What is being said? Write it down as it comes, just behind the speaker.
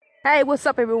Hey, what's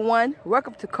up, everyone?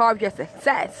 Welcome to Carve Your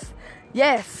Success.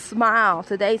 Yes, smile.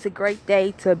 Today's a great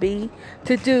day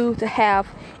to have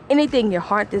anything your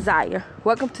heart desire.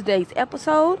 Welcome to today's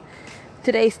episode.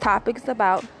 Today's topic is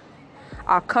about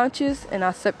our conscious and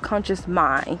our subconscious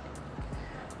mind.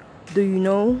 Do you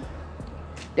know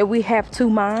that we have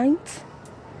two minds?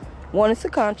 One is the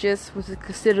conscious, which is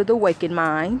considered the waking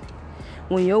mind.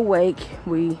 When you're awake,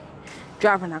 we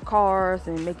driving our cars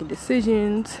and making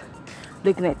decisions,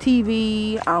 looking at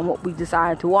TV, what we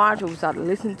decide to watch, what we decide to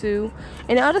listen to.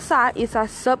 And the other side is our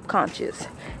subconscious.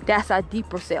 That's our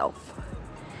deeper self.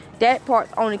 That part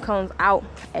only comes out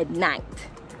at night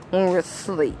when we're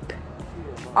asleep.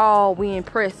 We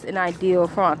impress an idea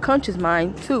from our conscious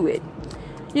mind to it.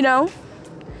 You know,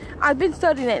 I've been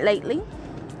studying it lately,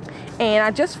 and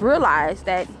I just realized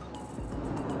that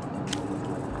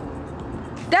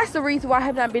that's the reason why I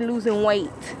have not been losing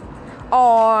weight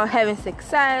or having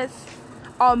success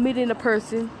or meeting a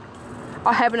person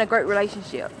or having a great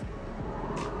relationship.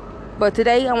 But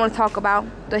today I want to talk about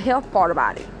the health part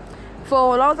about it.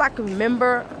 For as long as I can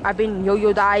remember, I've been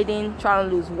yo-yo dieting, trying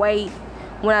to lose weight.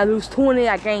 When I lose 20,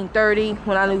 I gain 30.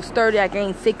 When I lose 30, I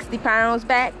gain 60 pounds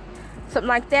back. Something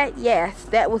like that. Yes,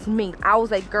 that was me. I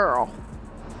was a girl.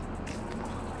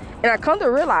 And I had come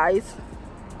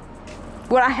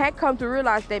to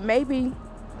realize that maybe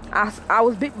I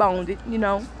was big boned, you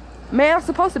know. Man, I'm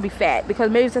supposed to be fat because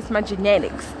maybe that's my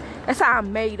genetics. That's how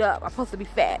I'm made up. I'm supposed to be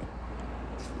fat.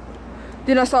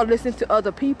 Then I started listening to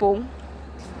other people,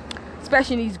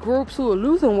 especially these groups who are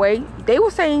losing weight. They were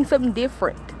saying something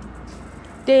different.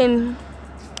 Then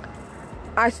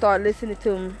I started listening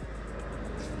to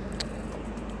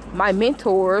my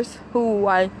mentors who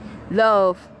I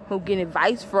love, who get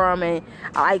advice from, and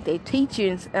I like their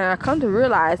teachings. And I come to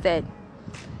realize that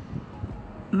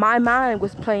my mind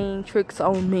was playing tricks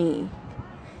on me.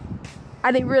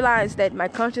 I didn't realize that my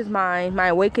conscious mind, my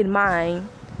awakened mind,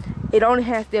 it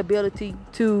has the ability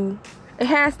to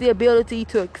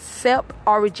accept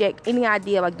or reject any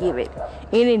idea I give it.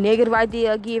 Any negative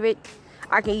idea I give it,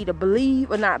 I can either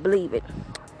believe or not believe it.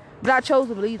 But I chose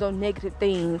to believe those negative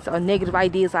things or negative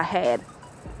ideas I had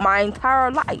my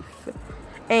entire life.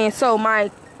 And so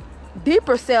my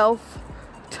deeper self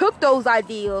took those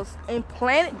ideas and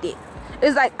planted it.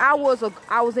 It's like I was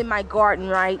in my garden,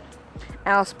 right?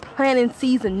 And I was planting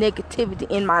seeds of negativity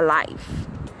in my life.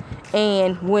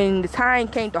 And when the time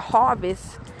came to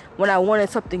harvest, when I wanted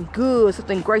something good,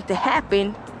 something great to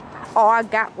happen, all I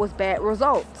got was bad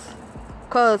results.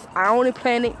 Because I only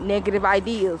planted negative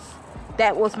ideas.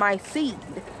 That was my seed.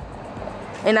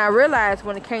 And I realized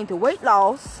when it came to weight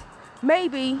loss,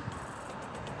 it's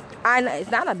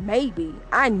not a maybe.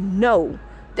 I know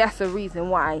that's the reason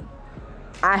why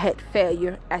I had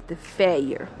failure after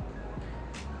failure.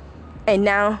 And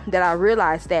now that I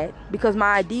realize that, because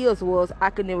my ideas was I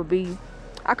could never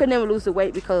lose the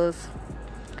weight because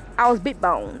I was big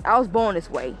boned. I was born this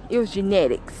way. It was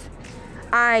genetics.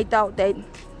 I thought that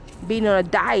being on a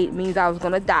diet means I was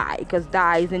gonna die because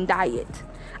die is in diet.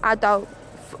 I thought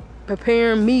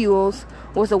preparing meals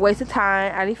was a waste of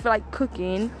time. I didn't feel like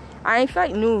cooking. I didn't feel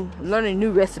like learning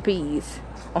new recipes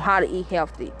on how to eat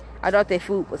healthy. I thought that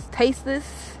food was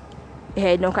tasteless. It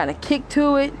had no kind of kick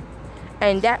to it.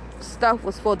 And that stuff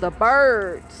was for the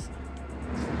birds.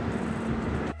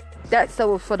 That stuff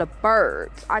was for the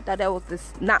birds. I thought that was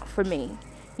just not for me.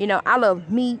 You know, I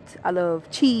love meat. I love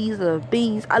cheese. I love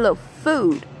beans. I love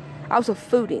food. I was a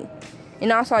foodie.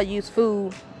 And also I use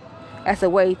food as a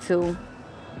way for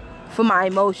my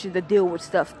emotions to deal with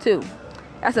stuff too.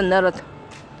 That's another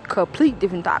complete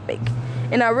different topic.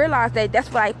 And I realized that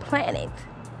that's what I planted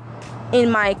in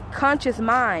my conscious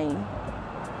mind,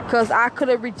 because I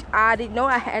didn't know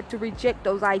I had to reject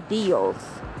those ideals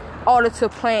in order to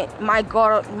plant my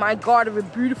garden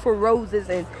with beautiful roses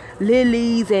and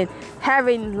lilies and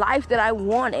having life that I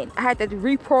wanted. I had to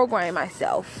reprogram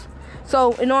myself.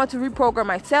 So in order to reprogram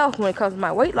myself when it comes to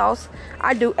my weight loss,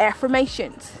 I do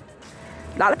affirmations.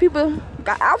 A lot of people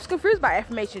I was confused by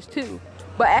affirmations too,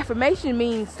 but affirmation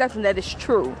means something that is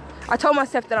true. I told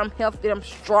myself that I'm healthy, I'm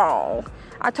strong.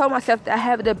 I told myself that I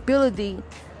have the ability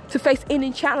to face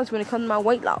any challenge when it comes to my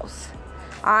weight loss.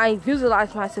 I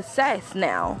visualize my success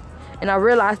now. And I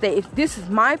realize that if this is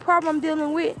my problem I'm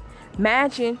dealing with,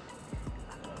 imagine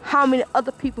how many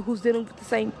other people who's dealing with the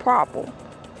same problem.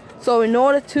 So in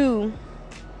order to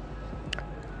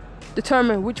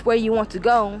determine which way you want to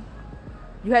go,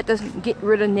 you have to get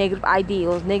rid of negative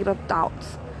ideals, negative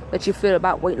thoughts that you feel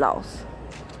about weight loss.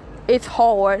 It's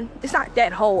hard. It's not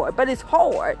that hard, but it's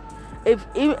hard. If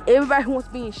everybody who wants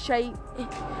to be in shape, a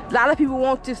lot of people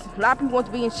want to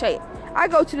be in shape. I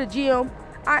go to the gym.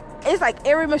 It's like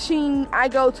every machine I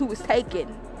go to is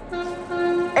taken.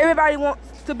 Everybody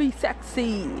wants to be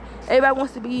sexy. Everybody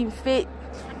wants to be fit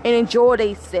and enjoy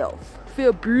themselves,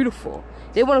 feel beautiful.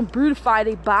 They want to beautify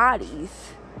their bodies.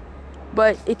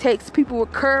 But it takes people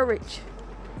with courage.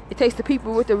 It takes the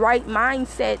people with the right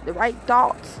mindset, the right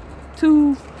thoughts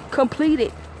to complete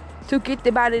it, to get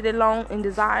the body they long and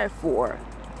desire for.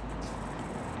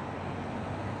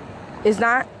 It's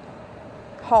not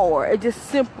hard. It's just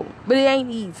simple, but it ain't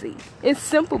easy. It's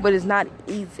simple, but it's not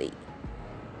easy.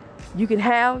 You can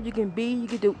have, you can be, you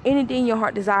can do anything your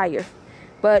heart desire,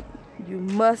 but you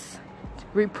must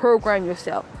reprogram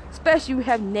yourself, especially if you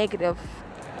have negative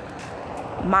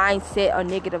mindset or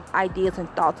negative ideas and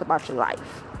thoughts about your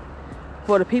life.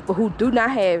 For the people who do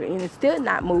not have it and it's still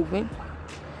not moving,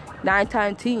 9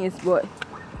 times 10 is what?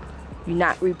 You're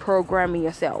not reprogramming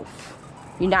yourself.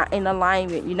 You're not in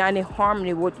alignment. You're not in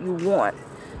harmony with what you want.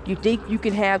 You think you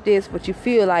can have this, but you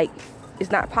feel like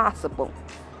it's not possible.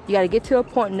 You got to get to a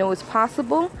point and know it's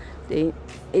possible.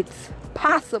 It's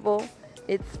possible.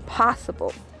 It's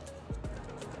possible.